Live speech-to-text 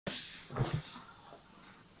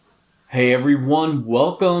Hey everyone,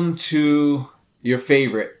 welcome to your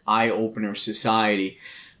favorite Eye Opener Society.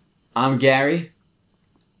 I'm Gary.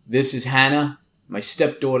 This is Hannah, my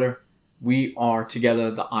stepdaughter. We are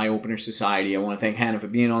together, the Eye Opener Society. I want to thank Hannah for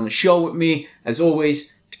being on the show with me, as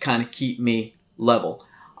always, to kind of keep me level.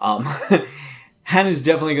 Hannah's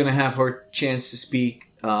definitely going to have her chance to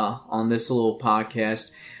speak on this little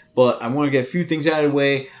podcast, but I want to get a few things out of the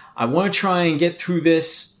way. I want to try and get through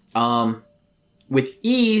this with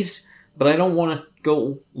ease, but I don't want to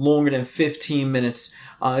go longer than 15 minutes.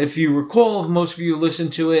 If you recall, most of you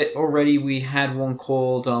listened to it already. We had one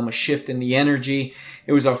called A Shift in the Energy.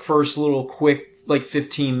 It was our first little quick,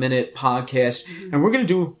 15-minute podcast. Mm-hmm. And we're going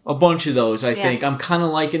to do a bunch of those, I think. I'm kind of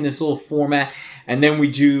liking this little format. And then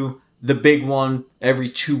we do the big one every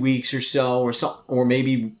 2 weeks or so, or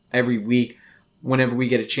maybe every week, whenever we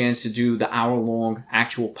get a chance to do the hour-long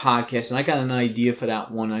actual podcast. And I got an idea for that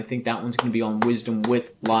one. I think that one's going to be on wisdom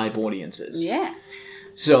with live audiences. Yes.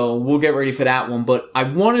 So we'll get ready for that one. But I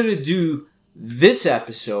wanted to do this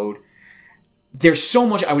episode. There's so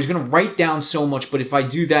much. I was going to write down so much, but if I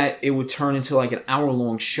do that, it would turn into like an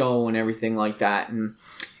hour-long show and everything like that. And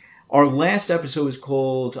our last episode was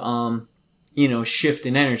called, Shift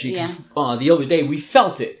in Energy. Yeah. The other day, we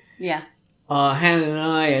felt it. Yeah. Hannah and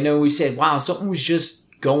I know we said, wow, something was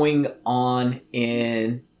just going on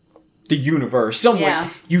in the universe. Somewhere. Yeah.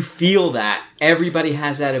 You feel that. Everybody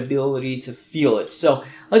has that ability to feel it. So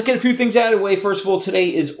let's get a few things out of the way. First of all,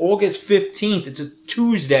 today is August 15th. It's a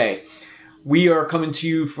Tuesday. We are coming to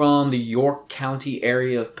you from the York County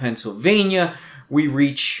area of Pennsylvania. We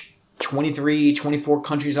reach 23, 24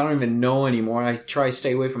 countries. I don't even know anymore. I try to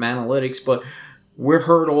stay away from analytics, but we're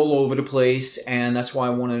heard all over the place, and that's why I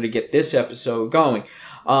wanted to get this episode going.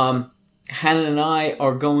 Hannah and I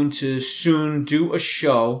are going to soon do a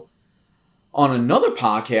show on another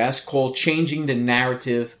podcast called Changing the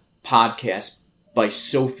Narrative Podcast by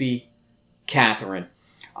Sophie Catherine.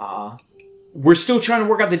 We're still trying to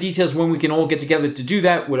work out the details when we can all get together to do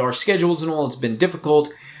that with our schedules and all. It's been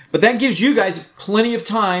difficult, but that gives you guys plenty of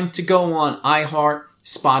time to go on iHeart,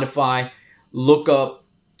 Spotify, look up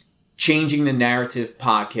Changing the Narrative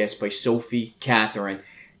Podcast by Sophie Catherine,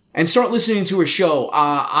 and start listening to her show.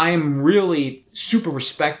 I'm really super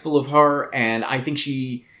respectful of her, and I think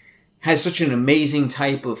she has such an amazing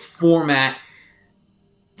type of format.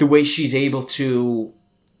 The way she's able to,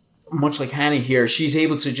 much like Hannah here, she's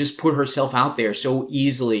able to just put herself out there so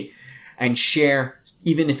easily and share,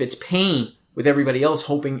 even if it's pain, with everybody else,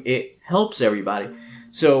 hoping it helps everybody.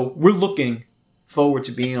 So we're looking forward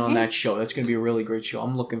to being on that show. That's going to be a really great show.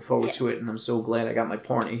 I'm looking forward to it, and I'm so glad I got my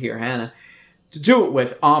partner here, Hannah, to do it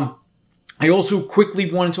with. I also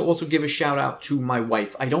quickly wanted to also give a shout out to my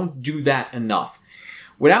wife. I don't do that enough.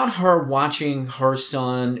 Without her watching her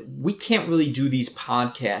son, we can't really do these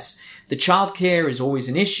podcasts. The childcare is always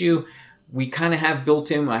an issue. We kind of have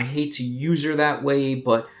built in. I hate to use her that way,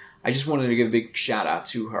 but I just wanted to give a big shout out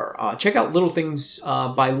to her. Check out Little Things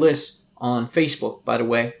by Liz on Facebook, by the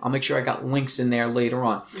way. I'll make sure I got links in there later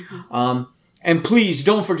on. Mm-hmm. And please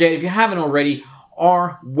don't forget, if you haven't already,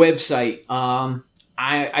 our website.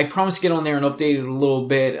 I promised to get on there and update it a little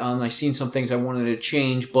bit. I've seen some things I wanted to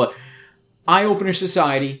change, but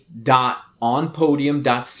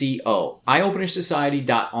eyeopenersociety.onpodium.co.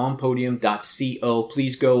 eyeopenersociety.onpodium.co.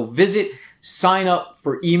 Please go visit, sign up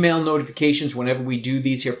for email notifications whenever we do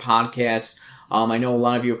these here podcasts. I know a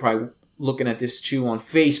lot of you are probably looking at this too on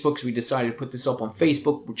Facebook, because we decided to put this up on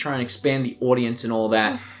Facebook. We're trying to expand the audience and all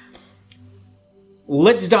that.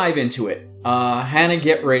 Let's dive into it. Hannah,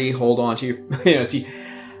 get ready. Hold on to your... see,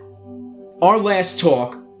 our last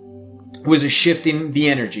talk was a shift in the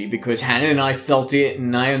energy, because Hannah and I felt it,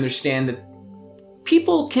 and I understand that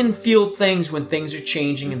people can feel things when things are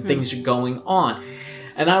changing and things are going on.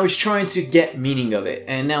 And I was trying to get meaning of it.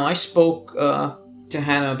 And now I spoke to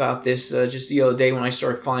Hannah about this just the other day when I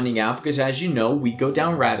started finding out, because as you know, we go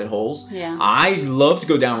down rabbit holes. Yeah. I love to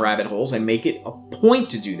go down rabbit holes. I make it a point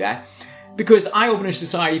to do that, because Eye Opener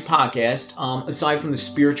Society podcast, aside from the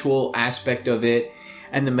spiritual aspect of it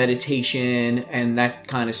and the meditation and that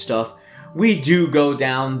kind of stuff, we do go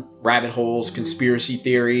down rabbit holes, conspiracy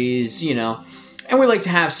theories, and we like to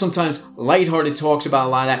have sometimes lighthearted talks about a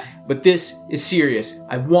lot of that, but this is serious.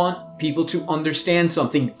 I want people to understand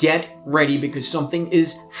something. Get ready, because something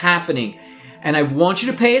is happening. And I want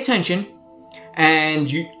you to pay attention,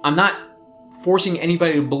 and I'm not forcing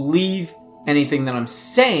anybody to believe anything that I'm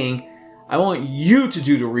saying. I want you to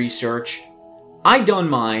do the research. I done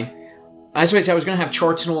mine. That's why I said I was going to have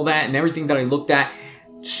charts and all that and everything that I looked at.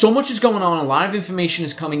 So much is going on. A lot of information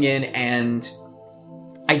is coming in, and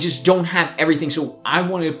I just don't have everything, so I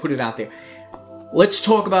wanted to put it out there. Let's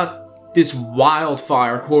talk about this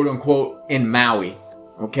wildfire, quote unquote, in Maui,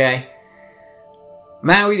 okay?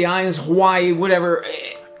 Maui, the islands, Hawaii, whatever,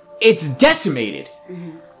 it's decimated.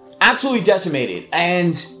 Mm-hmm. Absolutely decimated.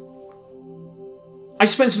 And I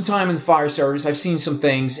spent some time in the fire service. I've seen some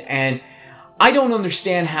things, and I don't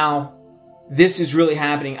understand how this is really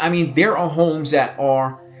happening. I mean, there are homes that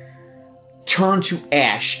are turned to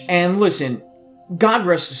ash. And listen, God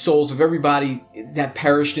rest the souls of everybody that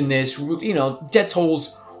perished in this. You know, death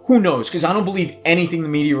tolls, who knows? Because I don't believe anything the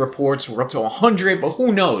media reports. We're up to 100, but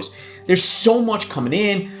who knows? There's so much coming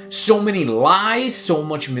in, so many lies, so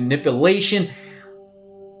much manipulation.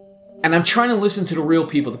 And I'm trying to listen to the real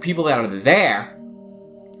people, the people that are there,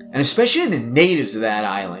 and especially the natives of that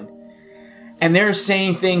island. And they're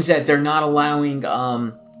saying things that they're not allowing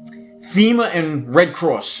FEMA and Red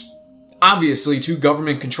Cross, obviously two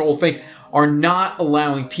government-controlled things, are not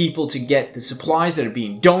allowing people to get the supplies that are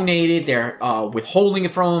being donated. They're withholding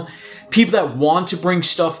it from them. People that want to bring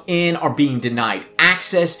stuff in are being denied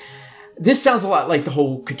access. This sounds a lot like the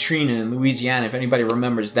whole Katrina in Louisiana, if anybody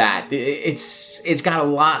remembers that. It's got a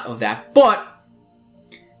lot of that. But,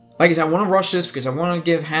 like I said, I want to rush this because I want to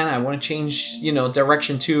give Hannah, I want to change,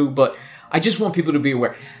 direction too, but I just want people to be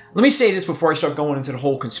aware. Let me say this before I start going into the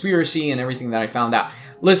whole conspiracy and everything that I found out.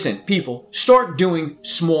 Listen, people, start doing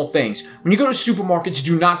small things. When you go to supermarkets,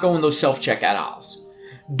 do not go in those self-checkout aisles.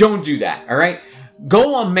 Don't do that, all right?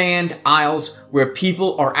 Go on manned aisles where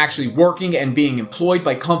people are actually working and being employed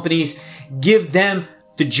by companies. Give them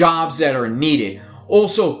the jobs that are needed.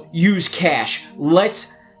 Also, use cash.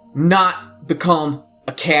 Let's not become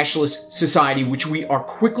a cashless society, which we are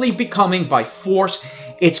quickly becoming by force.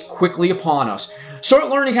 It's quickly upon us. Start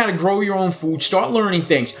learning how to grow your own food. Start learning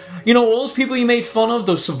things. All those people you made fun of,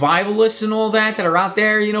 those survivalists and all that are out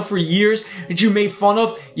there, for years that you made fun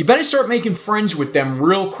of, you better start making friends with them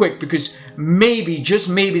real quick because maybe, just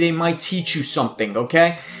maybe, they might teach you something,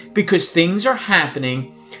 okay? Because things are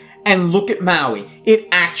happening, and look at Maui. It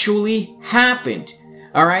actually happened,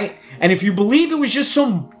 all right? And if you believe it was just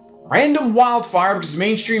some random wildfire because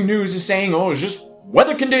mainstream news is saying, oh, it's just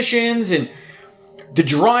weather conditions and the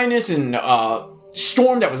dryness and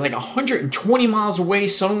storm that was like 120 miles away,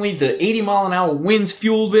 suddenly the 80 mile an hour winds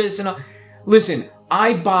fueled this. And listen,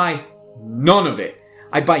 I buy none of it.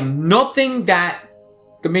 I buy nothing that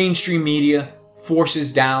the mainstream media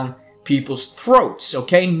forces down people's throats,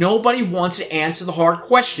 okay? Nobody wants to answer the hard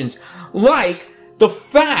questions, like the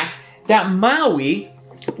fact that Maui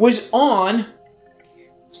was on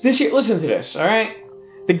this year. Listen to this, all right?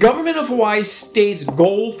 The government of Hawaii state's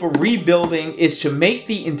goal for rebuilding is to make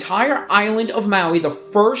the entire island of Maui the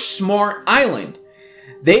first smart island.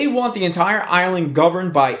 They want the entire island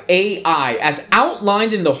governed by AI, as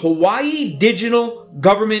outlined in the Hawaii Digital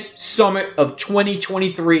Government Summit of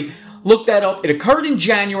 2023. Look that up. It occurred in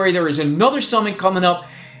January. There is another summit coming up.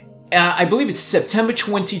 I believe it's September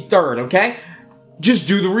 23rd, okay? Just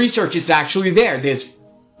do the research. It's actually there. There's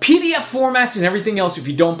PDF formats and everything else. If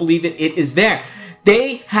you don't believe it, it is there.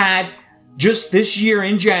 They had, just this year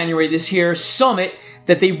in January, this year, summit,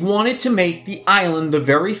 that they wanted to make the island the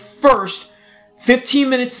very first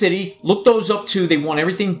 15-minute city. Look those up too. They want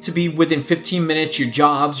everything to be within 15 minutes, your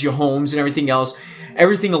jobs, your homes, and everything else.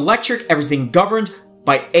 Everything electric, everything governed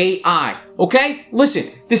by AI. Okay? Listen,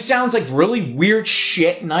 this sounds like really weird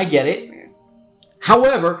shit, and I get it.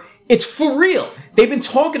 However, it's for real. They've been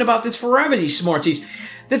talking about this forever, these smarties.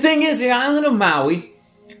 The thing is, the island of Maui,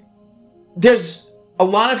 there's a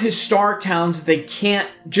lot of historic towns that they can't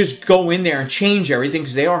just go in there and change everything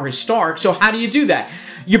because they are historic. So how do you do that?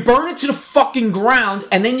 You burn it to the fucking ground,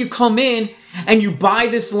 and then you come in and you buy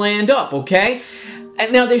this land up, okay?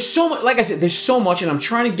 And now there's so much, like I said, there's so much, and I'm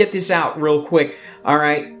trying to get this out real quick, all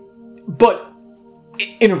right? But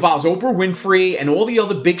it involves Oprah Winfrey and all the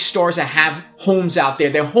other big stars that have homes out there.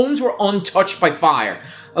 Their homes were untouched by fire,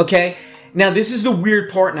 okay? Now, this is the weird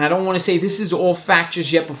part, and I don't want to say this is all fact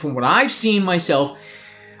just yet, but from what I've seen myself,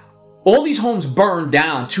 all these homes burned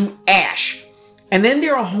down to ash. And then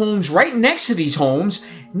there are homes right next to these homes,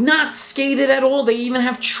 not scathed at all. They even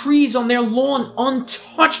have trees on their lawn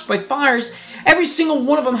untouched by fires. Every single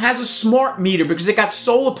one of them has a smart meter because it got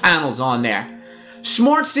solar panels on there.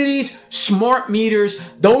 Smart cities, smart meters,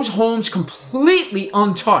 those homes completely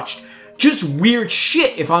untouched. Just weird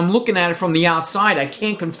shit. If I'm looking at it from the outside, I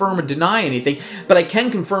can't confirm or deny anything, but I can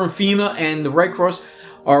confirm FEMA and the Red Cross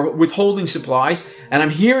are withholding supplies, and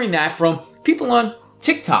I'm hearing that from people on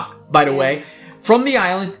TikTok, by the way, from the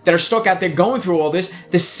island that are stuck out there going through all this,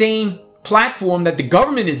 the same platform that the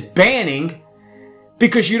government is banning,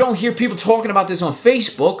 because you don't hear people talking about this on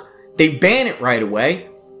Facebook. They ban it right away.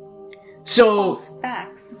 So false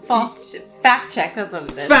facts, false fact check. That's what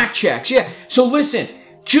it is. Fact checks, yeah. So listen,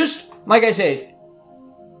 just like I said,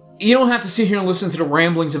 you don't have to sit here and listen to the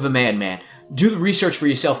ramblings of a madman. Do the research for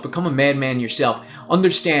yourself. Become a madman yourself.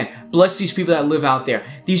 Understand. Bless these people that live out there.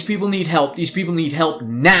 These people need help. These people need help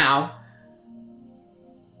now.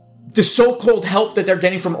 The so-called help that they're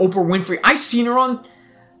getting from Oprah Winfrey. I seen her on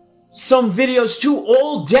some videos too,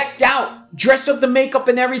 all decked out, dressed up the makeup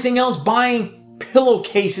and everything else, buying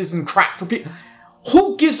pillowcases and crap for people.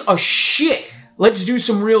 Who gives a shit? Let's do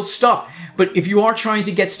some real stuff. But if you are trying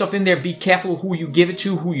to get stuff in there, be careful who you give it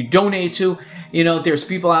to, who you donate it to. You know, there's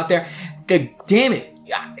people out there. God damn it.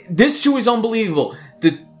 This too is unbelievable.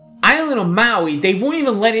 The island of Maui, they won't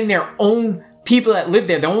even let in their own people that live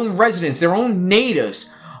there, their own residents, their own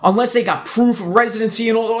natives, unless they got proof of residency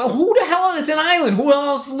and all. Who the hell is an island? Who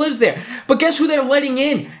else lives there? But guess who they're letting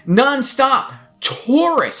in non-stop?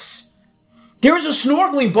 Tourists. There's a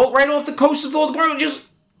snorkeling boat right off the coast of the world, just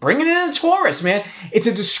bringing in the tourists, man. It's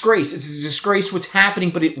a disgrace. It's a disgrace what's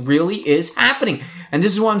happening, but it really is happening. And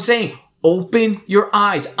this is what I'm saying. Open your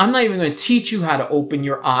eyes. I'm not even going to teach you how to open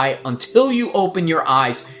your eye. Until you open your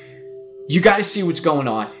eyes, you got to see what's going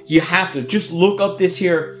on. You have to just look up this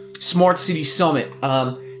here Smart City Summit.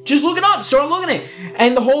 Just look it up. Start looking at it.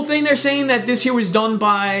 And the whole thing they're saying that this here was done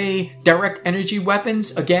by direct energy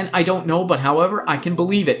weapons. Again, I don't know, but however, I can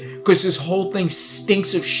believe it. Because this whole thing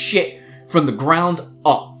stinks of shit from the ground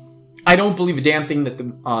up. I don't believe a damn thing that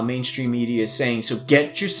the mainstream media is saying. So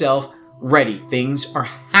get yourself ready. Things are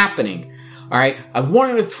happening. All right. I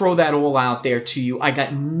wanted to throw that all out there to you. I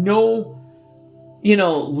got no,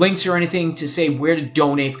 links or anything to say where to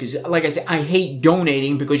donate because, like I said, I hate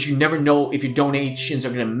donating because you never know if your donations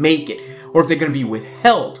are going to make it or if they're going to be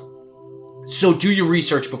withheld. So do your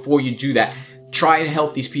research before you do that. Try to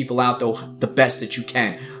help these people out, though, the best that you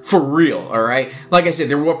can. For real, all right? Like I said,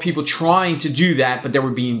 there were people trying to do that, but they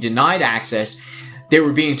were being denied access. They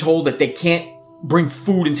were being told that they can't bring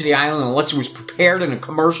food into the island unless it was prepared in a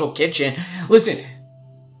commercial kitchen. Listen,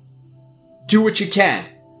 do what you can.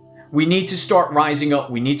 We need to start rising up.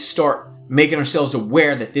 We need to start making ourselves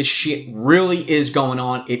aware that this shit really is going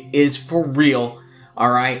on. It is for real, all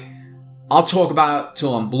right? I'll talk about it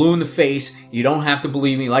till I'm blue in the face. You don't have to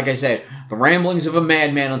believe me. Like I said, the ramblings of a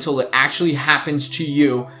madman until it actually happens to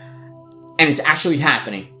you. And it's actually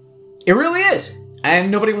happening. It really is. And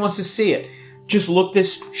nobody wants to see it. Just look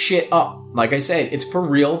this shit up. Like I said, it's for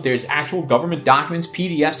real. There's actual government documents,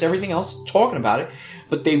 PDFs, everything else talking about it.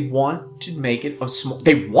 But they want to make it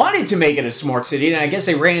they wanted to make it a smart city. And I guess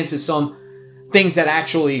they ran into some things that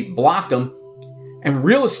actually blocked them. And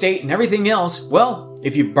real estate and everything else, well,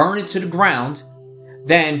 if you burn it to the ground,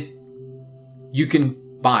 then you can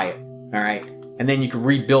buy it, all right? And then you can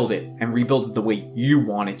rebuild it and rebuild it the way you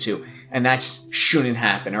want it to. And that shouldn't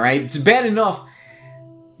happen, all right? It's bad enough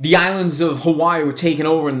the islands of Hawaii were taken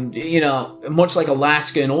over and, much like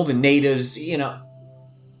Alaska and all the natives, you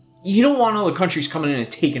don't want other countries coming in and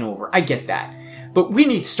taking over. I get that. But we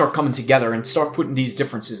need to start coming together and start putting these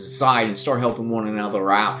differences aside and start helping one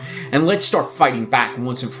another out. And let's start fighting back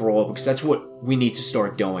once and for all because that's what we need to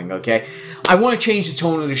start doing, okay? I want to change the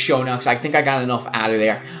tone of the show now because I think I got enough out of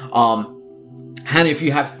there. Hannah, if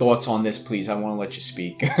you have thoughts on this, please, I want to let you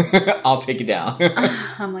speak. I'll take it down.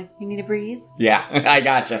 I'm like, you need to breathe? Yeah, I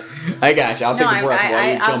gotcha. I'll take a breath while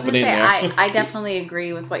you're jumping in there. I definitely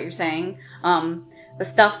agree with what you're saying. The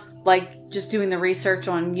stuff, like, just doing the research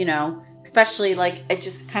on, especially, like, it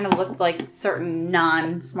just kind of looked like certain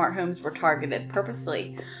non-smart homes were targeted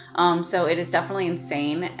purposely. So it is definitely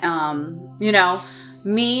insane.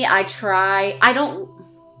 Me, I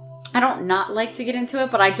don't not like to get into it,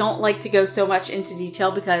 but I don't like to go so much into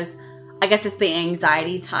detail because I guess it's the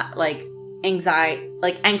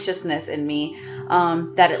anxiousness in me,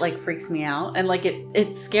 that it, like, freaks me out and, like,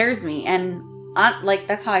 it scares me. And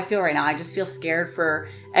that's how I feel right now. I just feel scared for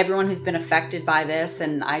everyone who's been affected by this.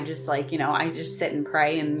 And I just I just sit and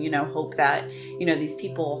pray and, hope that, these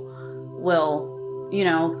people will,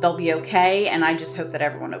 they'll be okay. And I just hope that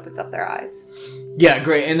everyone opens up their eyes. Yeah,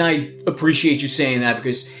 great. And I appreciate you saying that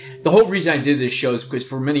because the whole reason I did this show is because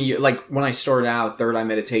for many years, like when I started out, Third Eye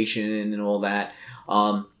Meditation and all that,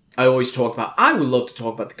 I always I would love to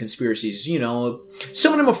talk about the conspiracies.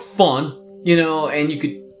 Some of them are fun, and you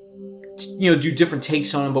could, do different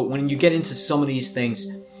takes on them. But when you get into some of these things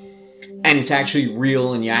and it's actually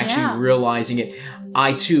real and you're actually realizing it,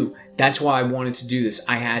 that's why I wanted to do this.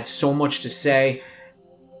 I had so much to say.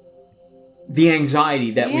 The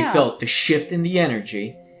anxiety that we felt, the shift in the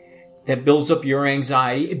energy that builds up your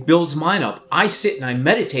anxiety, it builds mine up. I sit and I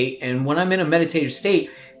meditate, and when I'm in a meditative state,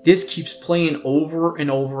 this keeps playing over and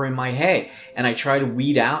over in my head. And I try to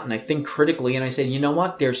weed out and I think critically and I say, you know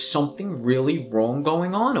what? There's something really wrong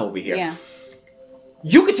going on over here. Yeah.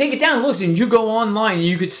 You could take it down. Look, and you go online and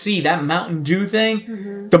you could see that Mountain Dew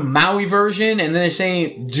thing, the Maui version, and then they're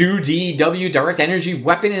saying DEW, direct energy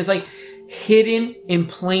weapon, and it's like hidden in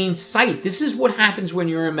plain sight. This is what happens when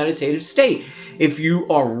you're in a meditative state. If you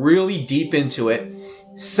are really deep into it,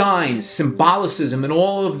 signs, symbolicism, and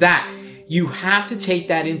all of that, you have to take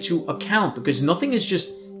that into account because nothing is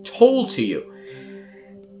just told to you.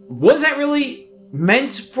 Was that really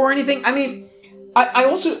meant for anything? I mean, I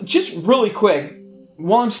also, just really quick,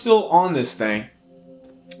 while I'm still on this thing,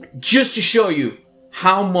 just to show you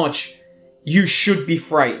how much you should be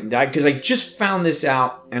frightened, because I just found this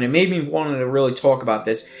out, and it made me want to really talk about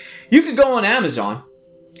this. You could go on Amazon,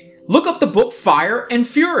 look up the book Fire and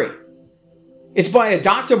Fury. It's by a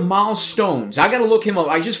Dr. Miles Stones. I gotta look him up.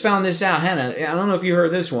 I just found this out. Hannah, I don't know if you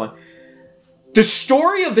heard this one. The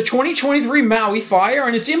story of the 2023 Maui fire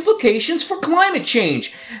and its implications for climate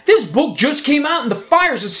change. This book just came out and the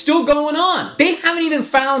fires are still going on. They haven't even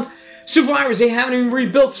found survivors. They haven't even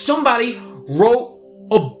rebuilt. Somebody wrote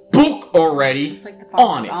a book already. It's like the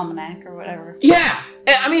on Farmer's it. Almanac or whatever. Yeah.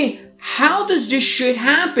 I mean, how does this shit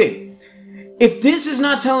happen? If this is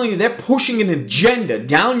not telling you they're pushing an agenda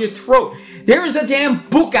down your throat, there is a damn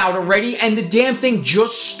book out already and the damn thing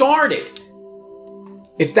just started.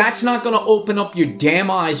 If that's not going to open up your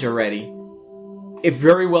damn eyes already, it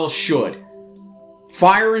very well should.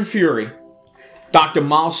 Fire and Fury, Dr.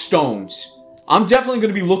 Miles Stones. I'm definitely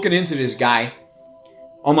going to be looking into this guy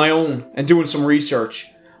on my own and doing some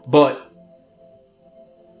research. But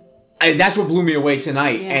that's what blew me away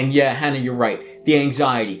tonight. Yeah. And yeah, Hannah, you're right. The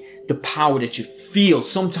anxiety, the power that you feel.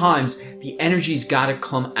 Sometimes the energy's got to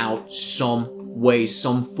come out some way,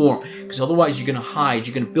 some form. Because otherwise you're going to hide,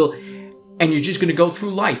 you're going to build... And you're just going to go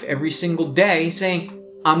through life every single day saying,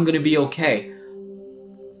 I'm going to be okay.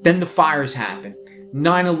 Then the fires happen.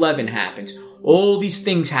 9/11 happens. All these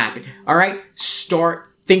things happen. All right?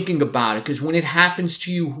 Start thinking about it. Because when it happens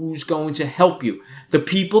to you, who's going to help you? The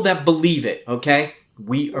people that believe it. Okay?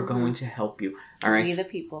 We are going to help you. All right? We the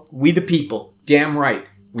people. We the people. Damn right.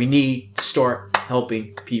 We need to start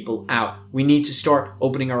helping people out. We need to start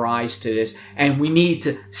opening our eyes to this. And we need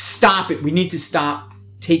to stop it. We need to stop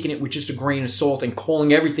taking it with just a grain of salt and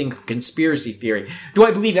calling everything conspiracy theory. Do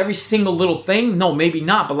I believe every single little thing? No, maybe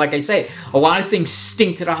not. But like I say, a lot of things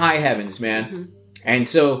stink to the high heavens, man. Mm-hmm. And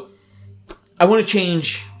so I want to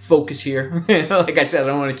change focus here. Like I said, I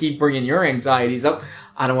don't want to keep bringing your anxieties up.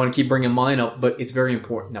 I don't want to keep bringing mine up. But it's very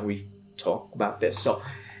important that we talk about this. So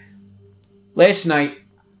last night,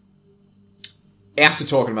 after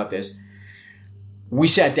talking about this, we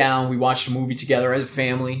sat down. We watched a movie together as a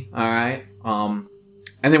family. All right.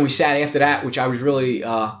 And then we sat after that, which I was really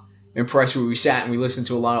impressed with. We sat and we listened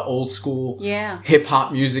to a lot of old school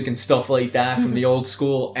hip-hop music and stuff like that from the old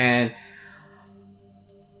school. And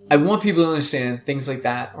I want people to understand things like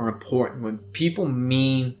that are important. When people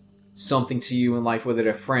mean something to you in life, whether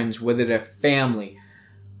they're friends, whether they're family,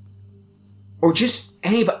 or just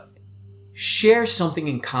anybody, share something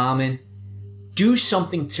in common. Do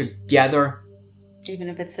something together. Even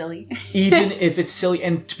if it's silly. Even if it's silly.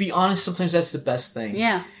 And to be honest, sometimes that's the best thing.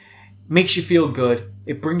 Yeah. Makes you feel good.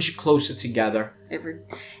 It brings you closer together.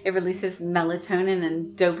 It releases melatonin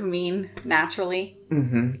and dopamine naturally.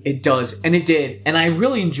 Mm-hmm. It does. And it did. And I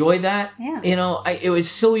really enjoyed that. Yeah. You know, it was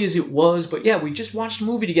silly as it was. But yeah, we just watched a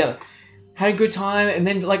movie together. Had a good time. And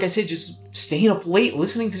then, like I said, just staying up late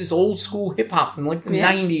listening to this old school hip hop from like the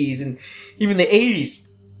 90s and even the 80s.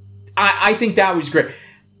 I think that was great.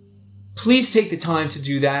 Please take the time to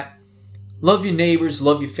do that. Love your neighbors,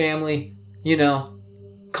 love your family, you know,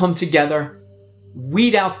 come together.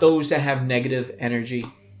 Weed out those that have negative energy.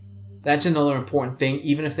 That's another important thing.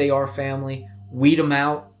 Even if they are family, weed them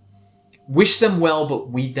out. Wish them well, but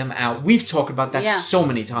weed them out. We've talked about that so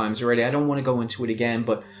many times already. I don't want to go into it again,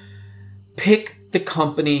 but pick the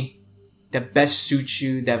company that best suits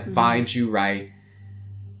you, that vibes you right.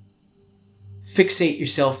 Fixate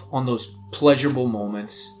yourself on those pleasurable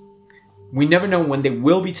moments. We never know when they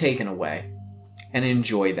will be taken away, and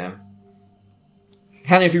enjoy them.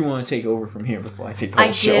 Hannah, if you want to take over from here before I take the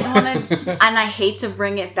whole show. I did want to, and I hate to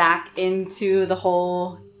bring it back into the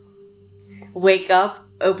whole wake up,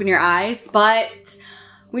 open your eyes, but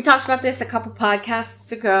we talked about this a couple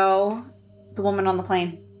podcasts ago. The woman on the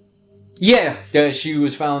plane. Yeah, that she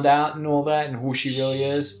was found out and all that, and who she really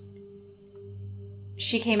is.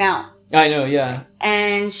 She came out. I know, yeah.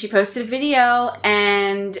 And she posted a video,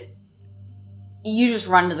 and you just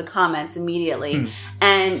run to the comments immediately.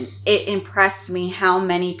 And it impressed me how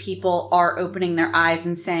many people are opening their eyes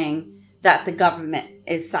and saying that the government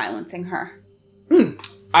is silencing her.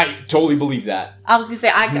 I totally believe that. I was going to say,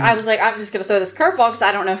 I was like, I'm just going to throw this curveball because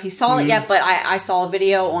I don't know if he saw it yet, but I saw a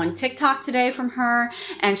video on TikTok today from her,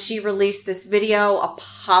 and she released this video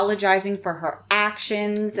apologizing for her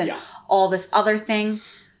actions and all this other thing.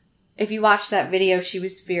 If you watch that video, she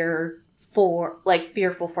was fearful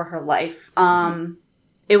for her life.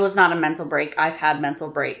 It was not a mental break. I've had mental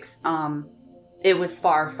breaks. It was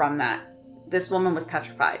far from that. This woman was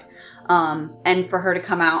petrified. And for her to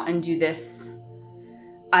come out and do this,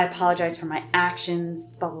 I apologize for my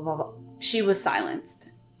actions, blah, blah, blah, blah. She was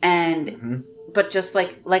silenced. And, but just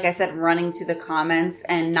like I said, running to the comments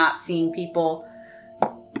and not seeing people,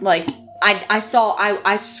 like,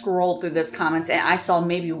 I scrolled through those comments and I saw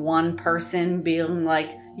maybe one person being like,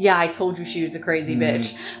 yeah, I told you she was a crazy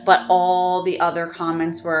bitch. But all the other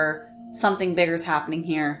comments were, something bigger's happening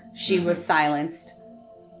here. She was silenced.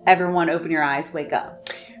 Everyone open your eyes, wake up.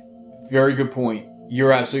 Very good point.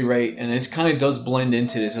 You're absolutely right. And this kind of does blend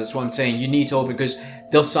into this. That's what I'm saying. You need to open because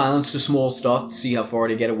they'll silence the small stuff to see how far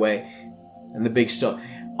they get away and the big stuff.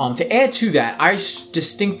 To add to that, I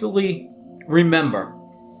distinctly remember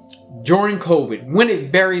during COVID, when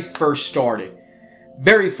it very first started,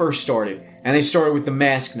 and they started with the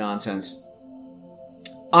mask nonsense,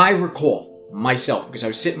 I recall myself, because I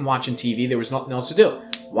was sitting watching TV, there was nothing else to do.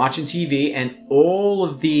 Watching TV, and all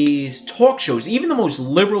of these talk shows, even the most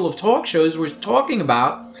liberal of talk shows, were talking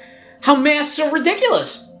about how masks are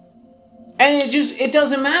ridiculous. And it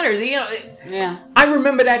doesn't matter. I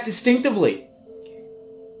remember that distinctively.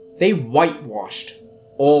 They whitewashed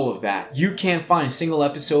all of that. You can't find a single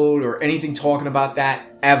episode or anything talking about that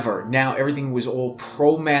ever. Now everything was all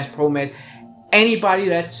pro-mask. Anybody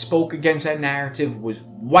that spoke against that narrative was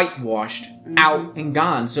whitewashed, out and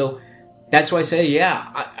gone. So that's why I say,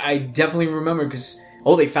 I definitely remember because,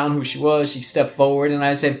 they found who she was. She stepped forward and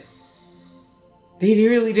I said, they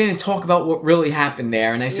really didn't talk about what really happened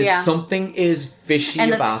there. And I said, something is fishy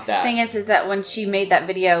about that. The thing is that when she made that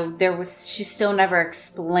video, she still never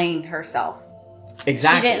explained herself.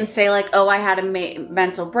 Exactly. She didn't say like, I had a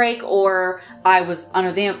mental break or I was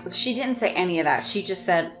under the... She didn't say any of that. She just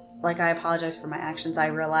said, like, I apologize for my actions. I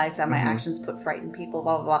realized that my actions frightened people,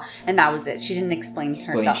 blah, blah, blah. And that was it. She didn't explain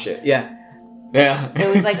herself. Shit. Yeah.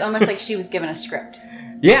 It was like almost like she was given a script.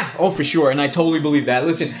 Yeah, for sure. And I totally believe that.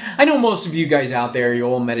 Listen, I know most of you guys out there, you're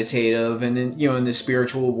all meditative and in the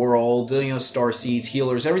spiritual world, star seeds,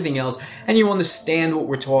 healers, everything else, and you understand what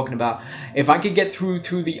we're talking about. If I could get through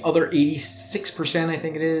the other 86%, I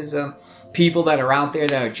think it is, people that are out there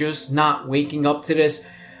that are just not waking up to this,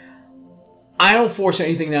 I don't force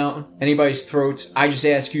anything down anybody's throats. I just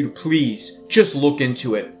ask you to please just look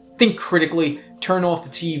into it. Think critically, turn off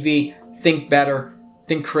the TV, think better,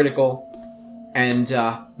 think critical, and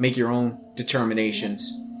make your own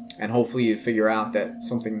determinations. And hopefully you figure out that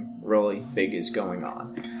something really big is going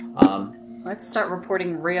on. Let's start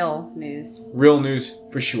reporting real news. Real news,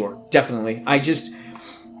 for sure. Definitely.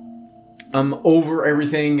 I'm over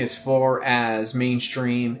everything as far as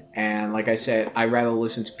mainstream. And like I said, I'd rather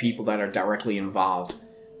listen to people that are directly involved.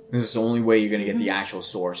 This is the only way you're going to get the actual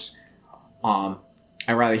source.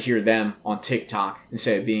 I'd rather hear them on TikTok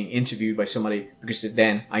instead of being interviewed by somebody, because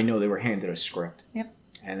then I know they were handed a script. Yep.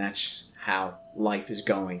 And that's how life is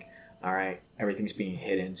going. All right. Everything's being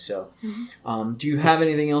hidden. So, do you have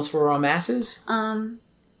anything else for our masses?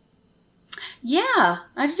 Yeah.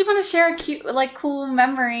 I just want to share a cute, cool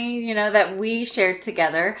memory, that we shared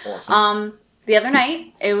together. Awesome. The other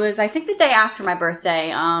night, it was, I think the day after my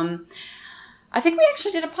birthday, I think we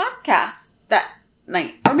actually did a podcast that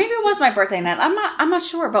night, or maybe it was my birthday night. I'm not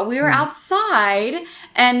sure, but we were outside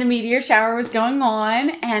and the meteor shower was going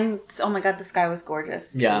on, and oh my god, the sky was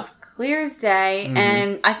gorgeous. Yeah. It was clear as day,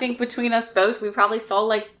 and I think between us both, we probably saw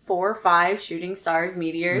 4 or 5 shooting stars,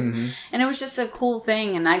 meteors, and it was just a cool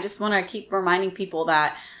thing. And I just want to keep reminding people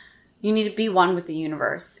that you need to be one with the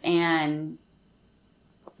universe and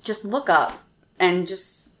just look up and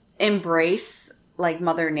just embrace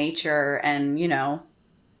Mother Nature and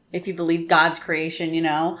if you believe God's creation,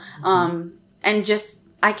 and just,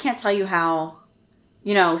 I can't tell you how,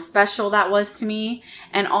 special that was to me,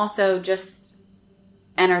 and also just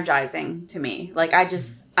energizing to me.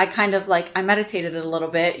 I kind of I meditated a little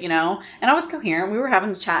bit, and I was coherent. We were having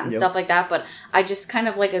a chat and stuff like that, but I just kind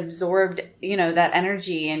of absorbed, that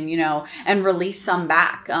energy and, and released some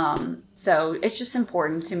back. So it's just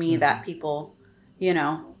important to me that people,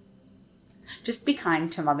 just be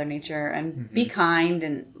kind to Mother Nature and be kind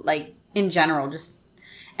and in general,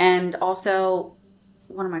 and also,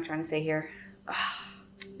 what am I trying to say here?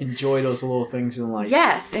 Enjoy those little things in life.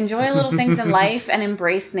 Yes, enjoy little things in life and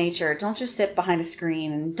embrace nature. Don't just sit behind a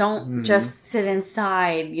screen and don't just sit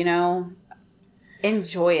inside, you know.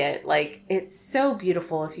 Enjoy it. Like, it's so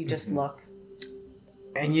beautiful if you just look.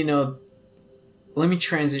 And, you know, let me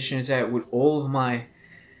transition into that with all of my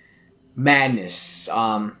madness,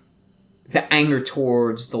 the anger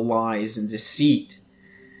towards the lies and deceit.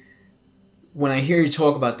 When I hear you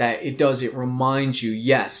talk about that, it reminds you,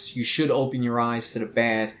 yes, you should open your eyes to the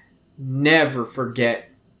bad. Never forget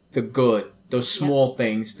the good, those small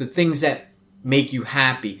things, the things that make you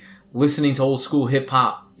happy. Listening to old school hip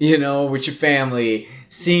hop, you know, with your family,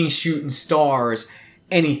 seeing shooting stars,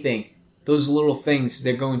 anything. Those little things,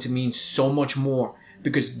 they're going to mean so much more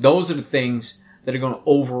because those are the things that are going to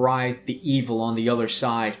override the evil on the other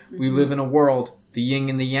side. We live in a world, the yin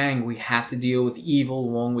and the yang. We have to deal with the evil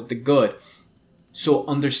along with the good. So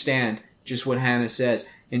understand just what Hannah says.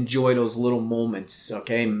 Enjoy those little moments,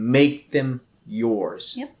 okay? Make them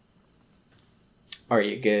yours. Yep. Are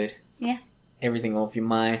you good? Yeah. Everything off your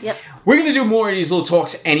mind? Yep. We're going to do more of these little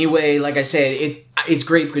talks anyway. Like I said, it's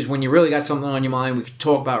great because when you really got something on your mind, we can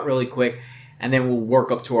talk about it really quick, and then we'll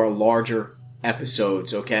work up to our larger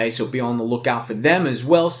episodes, okay? So be on the lookout for them as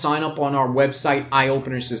well. Sign up on our website,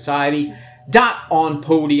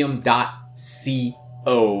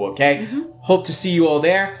 eyeopenersociety.onpodium.co, okay? Hope to see you all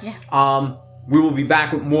there. Yeah. We will be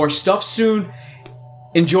back with more stuff soon.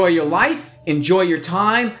 Enjoy your life. Enjoy your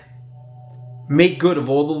time. Make good of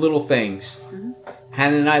all the little things.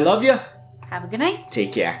 Hannah and I love you. Have a good night.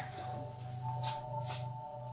 Take care.